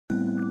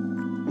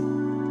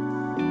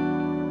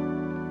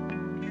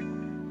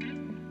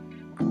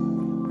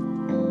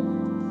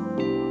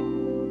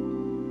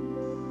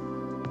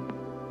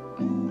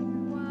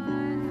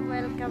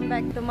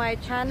back to my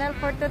channel.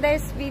 For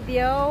today's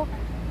video,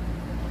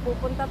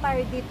 pupunta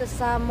tayo dito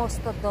sa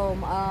Mosta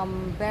Dome,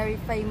 very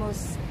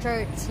famous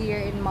church here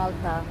in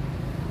Malta.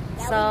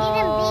 Yeah, so, we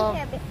didn't be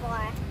here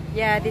before.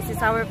 Yeah, this is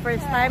our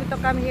first time to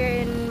come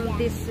here in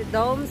this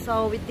dome.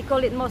 So we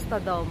call it Mosta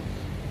Dome.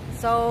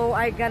 So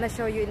I'm gonna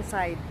show you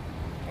inside.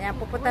 Ayan,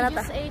 pupunta na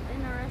tayo. We just ate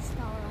in a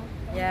restaurant.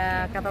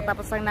 Yeah,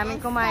 katatapos lang namin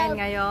kumain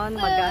ngayon.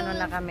 Mag-ano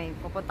na kami.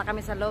 Pupunta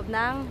kami sa loob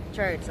ng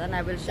church and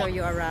I will show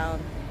you around.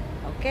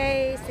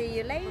 Okay, see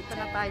you later. Punta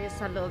na tayo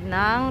sa loob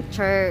ng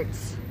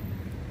church.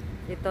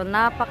 Ito,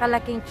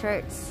 napakalaking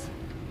church.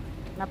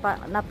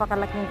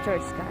 Napakalaking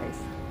church, guys.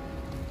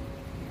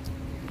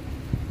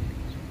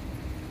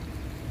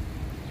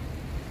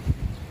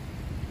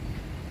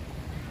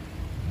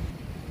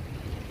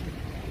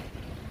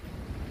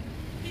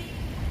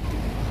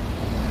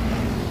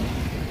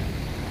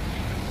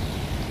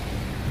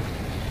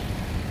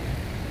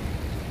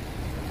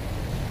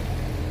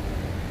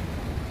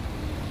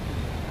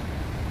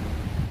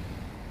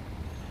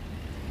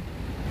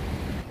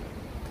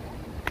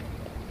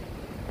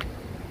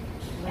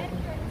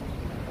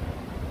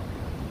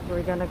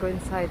 We're gonna go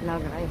inside now,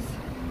 guys.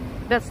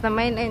 That's the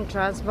main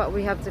entrance, but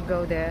we have to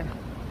go there.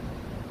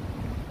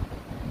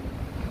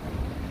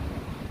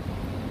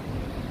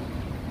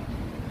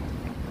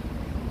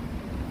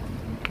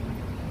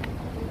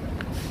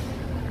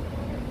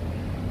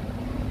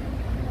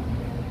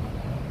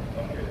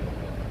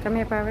 Come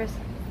here, Paris.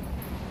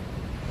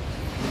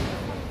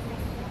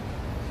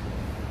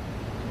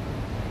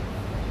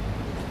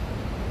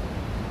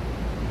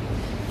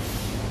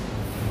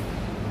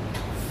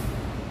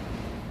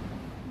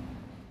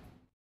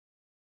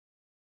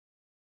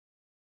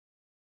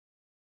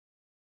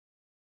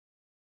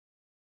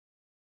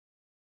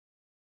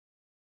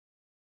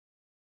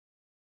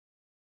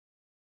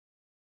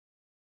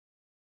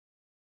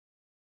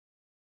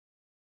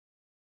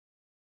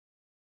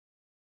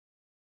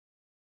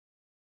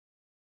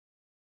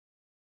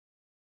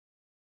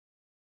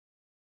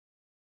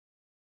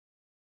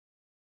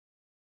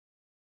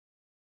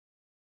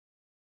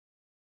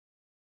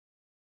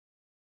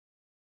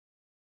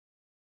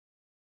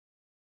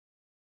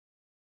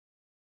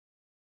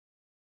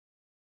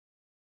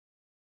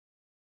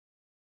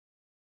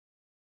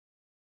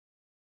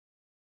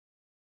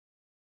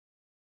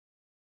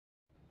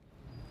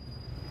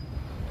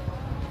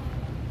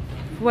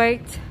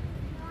 Wait.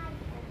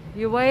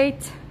 You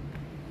wait.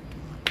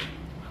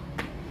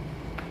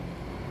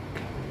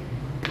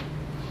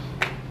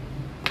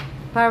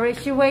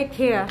 Paris, you wait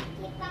here.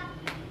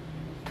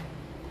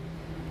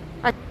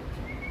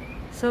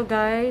 So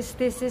guys,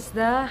 this is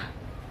the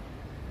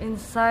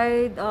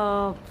inside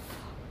of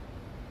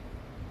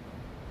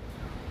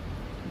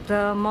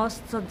the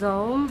Mosta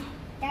Dome.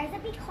 There's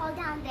a big hole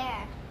down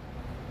there.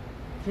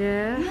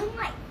 Yeah. You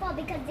might fall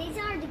because these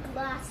are the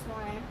glass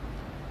ones.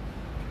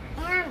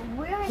 And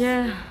we're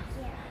yeah.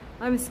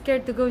 I'm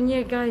scared to go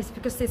near, guys,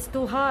 because it's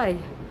too high.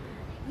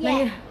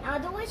 Yeah,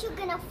 otherwise you're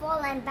gonna fall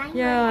and bang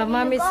yeah, and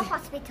mommy's go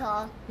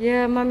hospital.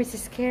 Yeah, mommy's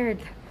scared.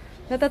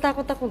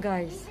 Natatakot ako,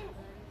 guys.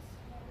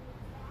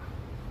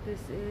 This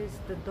is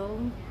the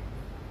dome.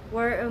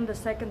 We're on the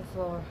second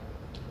floor.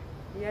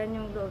 Yan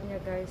yung loob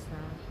niya, guys,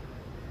 ha.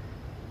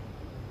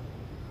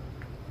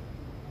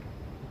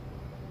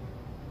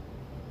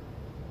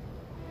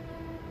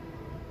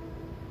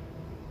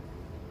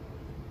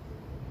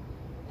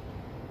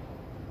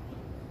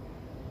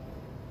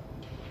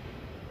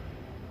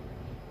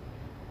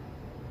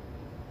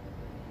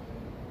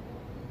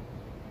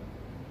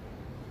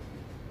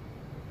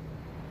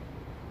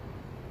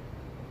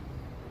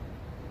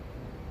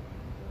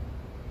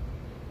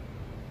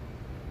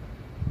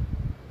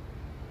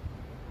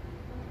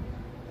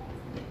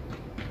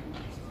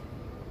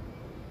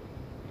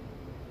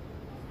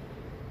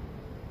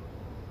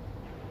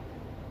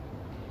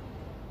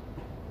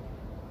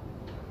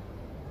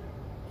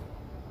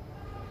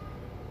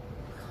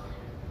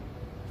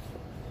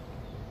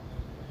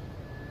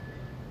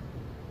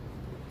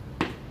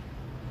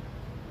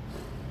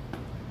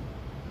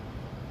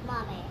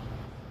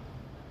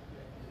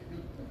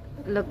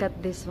 Look at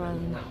this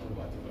one.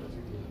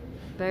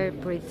 Very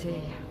pretty.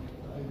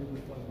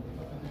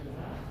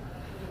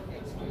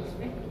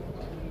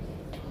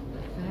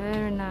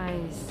 Very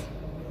nice.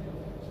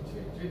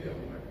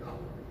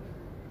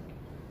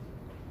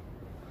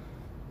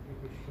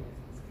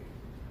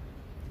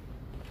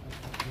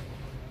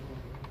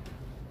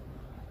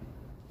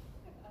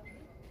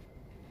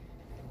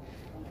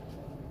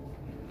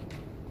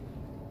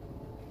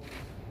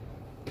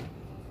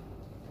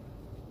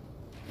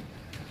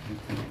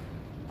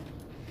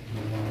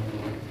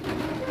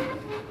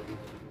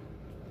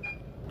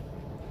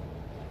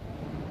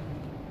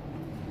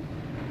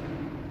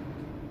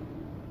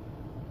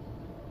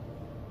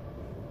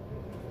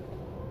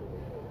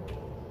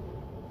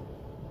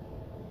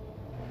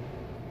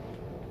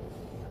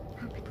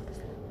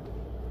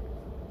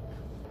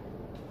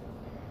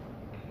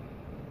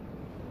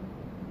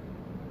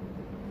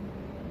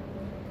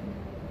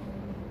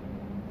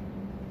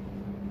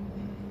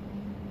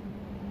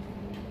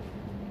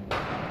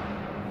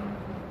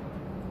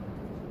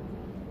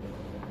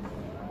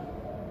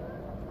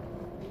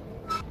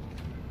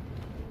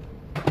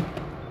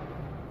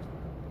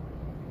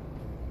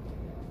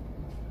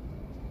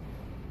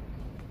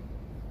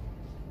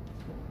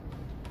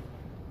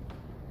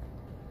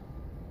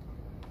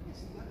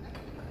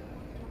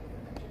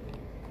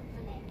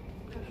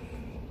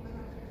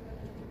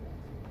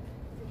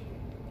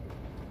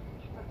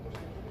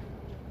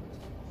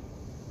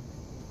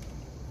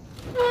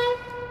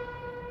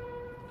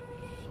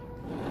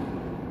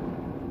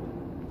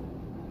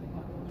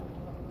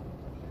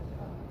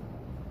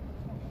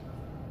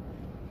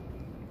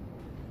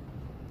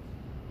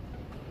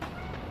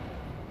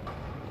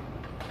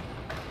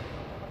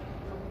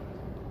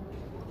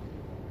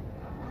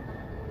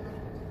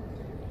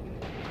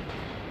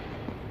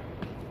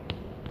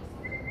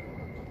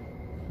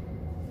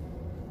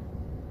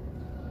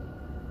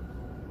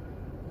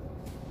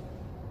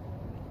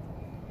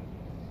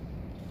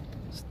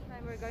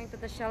 going to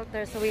the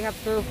shelter, so we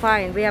have to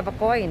find. We have a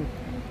coin.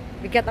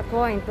 We get a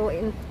coin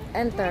to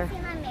enter.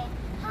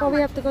 Oh,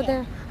 we have to go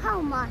there. How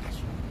much?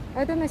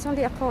 I don't know. It's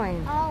only a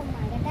coin. Oh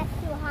my god, that's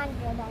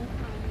 200 on coins.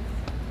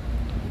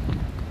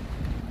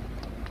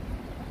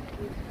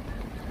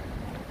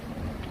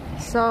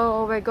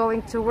 So we're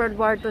going to World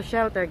War II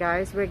shelter,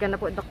 guys. We're gonna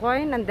put the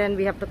coin and then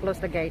we have to close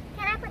the gate.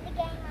 Can I put the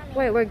game on it?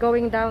 Wait, we're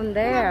going down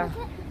there.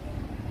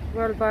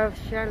 World War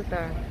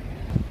shelter.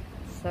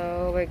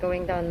 So we're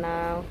going down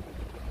now.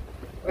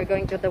 We're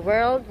going to the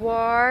World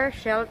War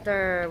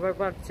shelter, World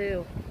War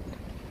II.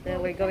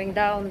 Then we're going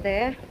down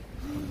there.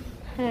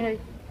 I'm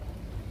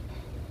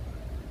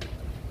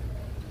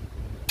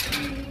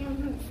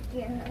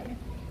scared.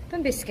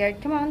 Don't be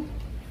scared. Come on.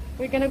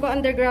 We're gonna go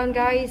underground,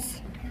 guys.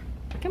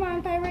 Come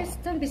on, Pirates.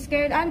 Don't be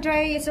scared.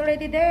 Andre is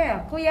already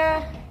there.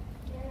 Kuya.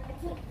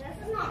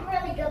 This is not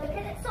really good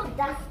because it's so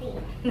dusty.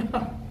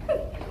 No.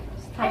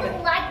 I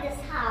don't like this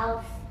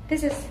house.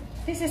 This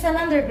is an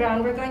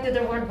underground. We're going to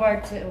the World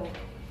War II.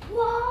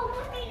 Whoa,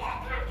 mommy,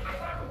 that time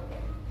come out.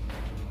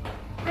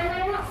 And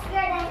I'm not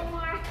scared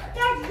anymore.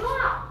 There's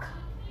rock.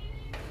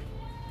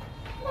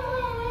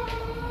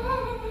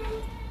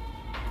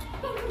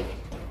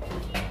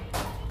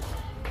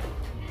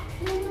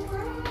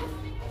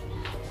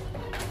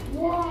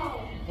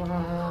 Whoa.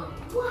 Wow.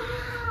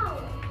 Wow.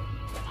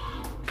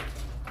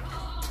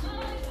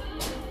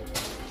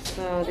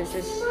 So this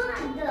is.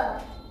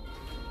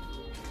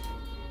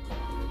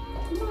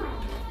 Mud.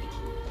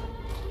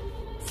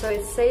 So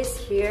it says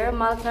here,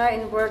 Malta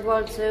in World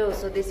War II.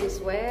 So this is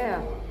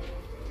where.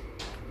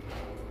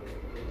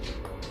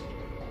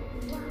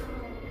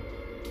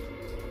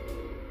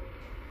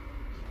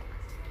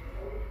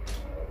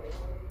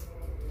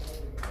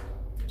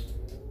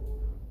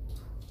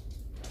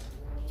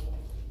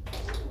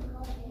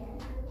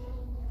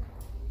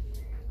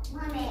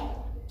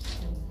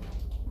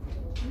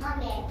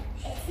 Mommy,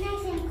 it's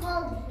nice and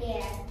cold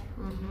here.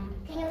 Mm-hmm.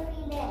 Can you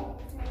feel it?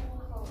 It's nice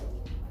and cold.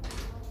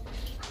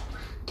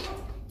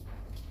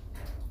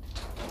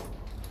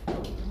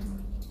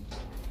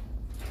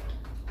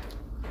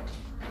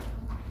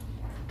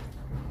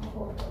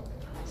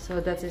 So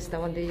that is the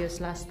one they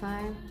used last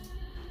time.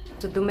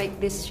 So to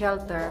make this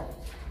shelter,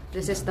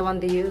 this is the one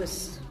they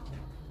use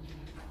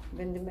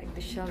when they make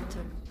the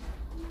shelter.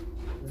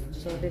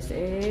 So this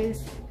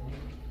is.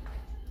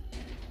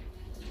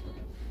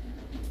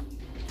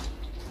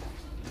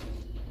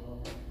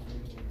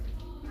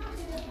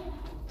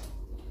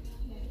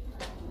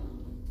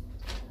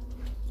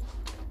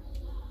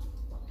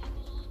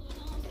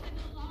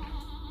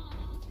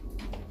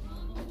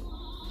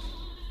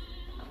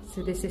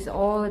 So this is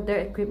all their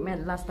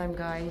equipment last time,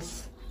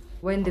 guys,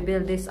 when they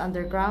build this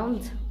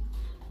underground.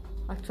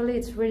 Actually,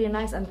 it's really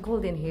nice and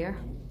cold in here.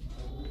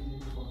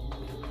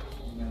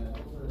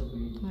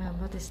 Yeah,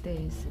 what is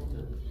this?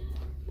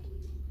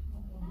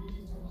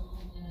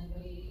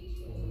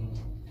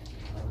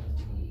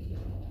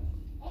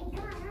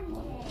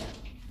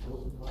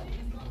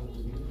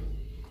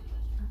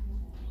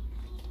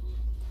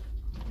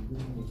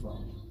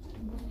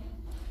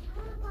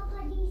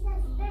 Papa, this is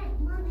bed,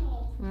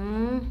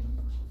 Mommy.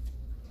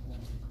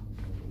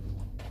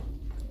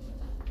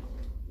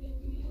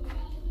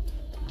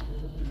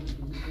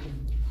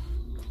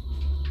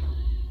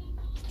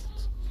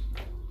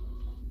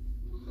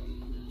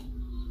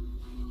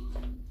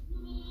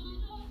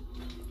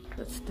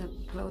 That's the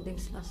clothing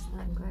last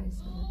time,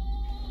 guys.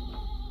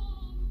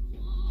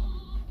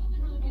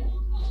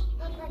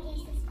 Papa,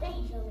 this is bed,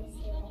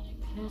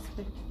 Yes,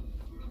 but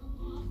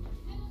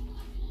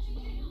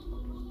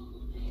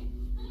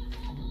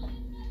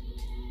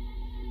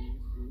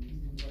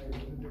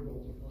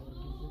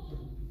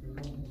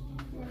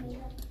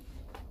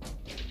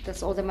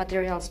that's all the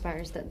materials,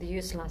 Paris, that they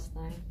used last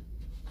time.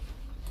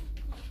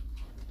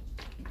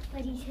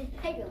 But he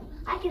said,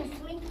 I can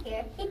sleep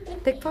here.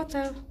 Take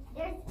photo.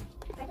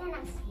 But then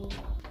I'm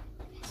sleeping.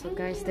 So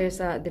guys, they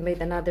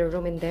made another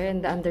room in there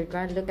in the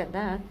underground. Look at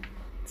that.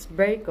 It's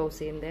very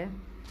cozy in there.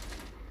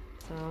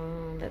 So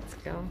let's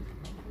go.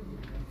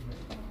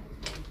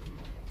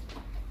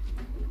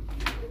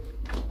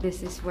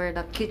 This is where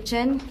the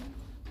kitchen.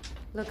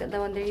 Look at the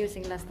one they're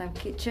using last time.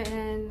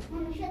 Kitchen.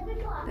 Mommy, should we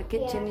go up The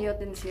kitchen here?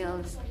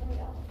 utensils.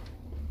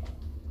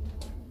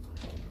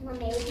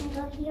 Mommy, we can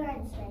go here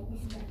and slide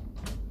this way.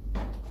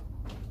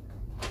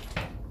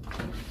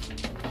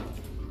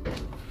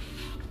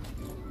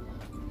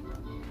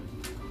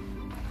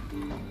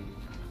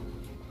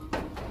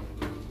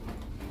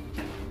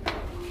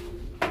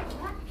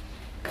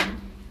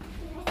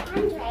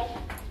 Andre,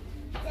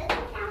 sit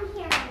down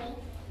here, Mommy.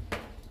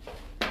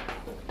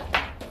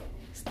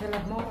 Still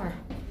have more.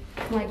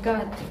 Oh my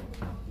god.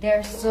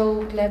 They're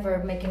so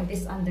clever making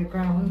this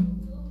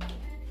underground.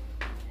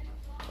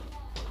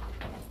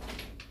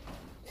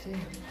 See?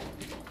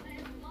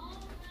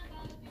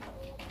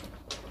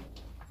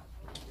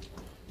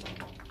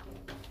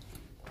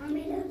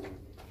 Mommy, look.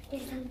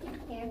 There's something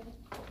here.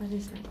 What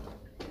is that?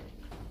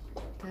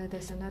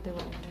 There's another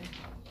one there.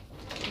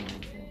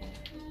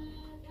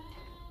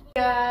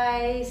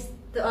 Guys,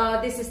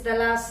 this is the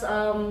last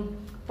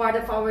part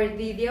of our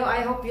video.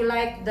 I hope you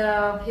like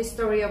the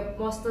history of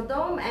Mosta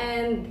Dome,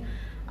 and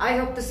I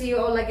hope to see you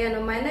all again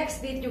on my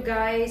next video,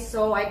 guys,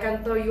 so I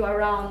can tour you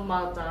around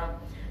Malta.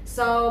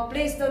 So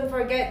please don't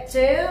forget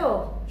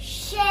to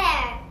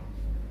share.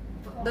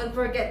 Don't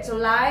forget to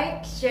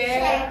like,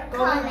 share,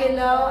 comment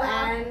below,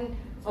 and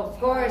of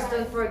course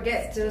don't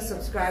forget to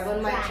subscribe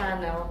on my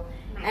channel.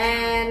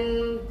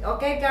 And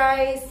okay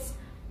guys,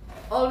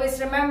 always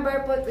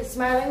remember, put a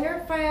smile on your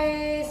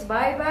face.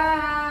 Bye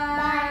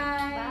bye.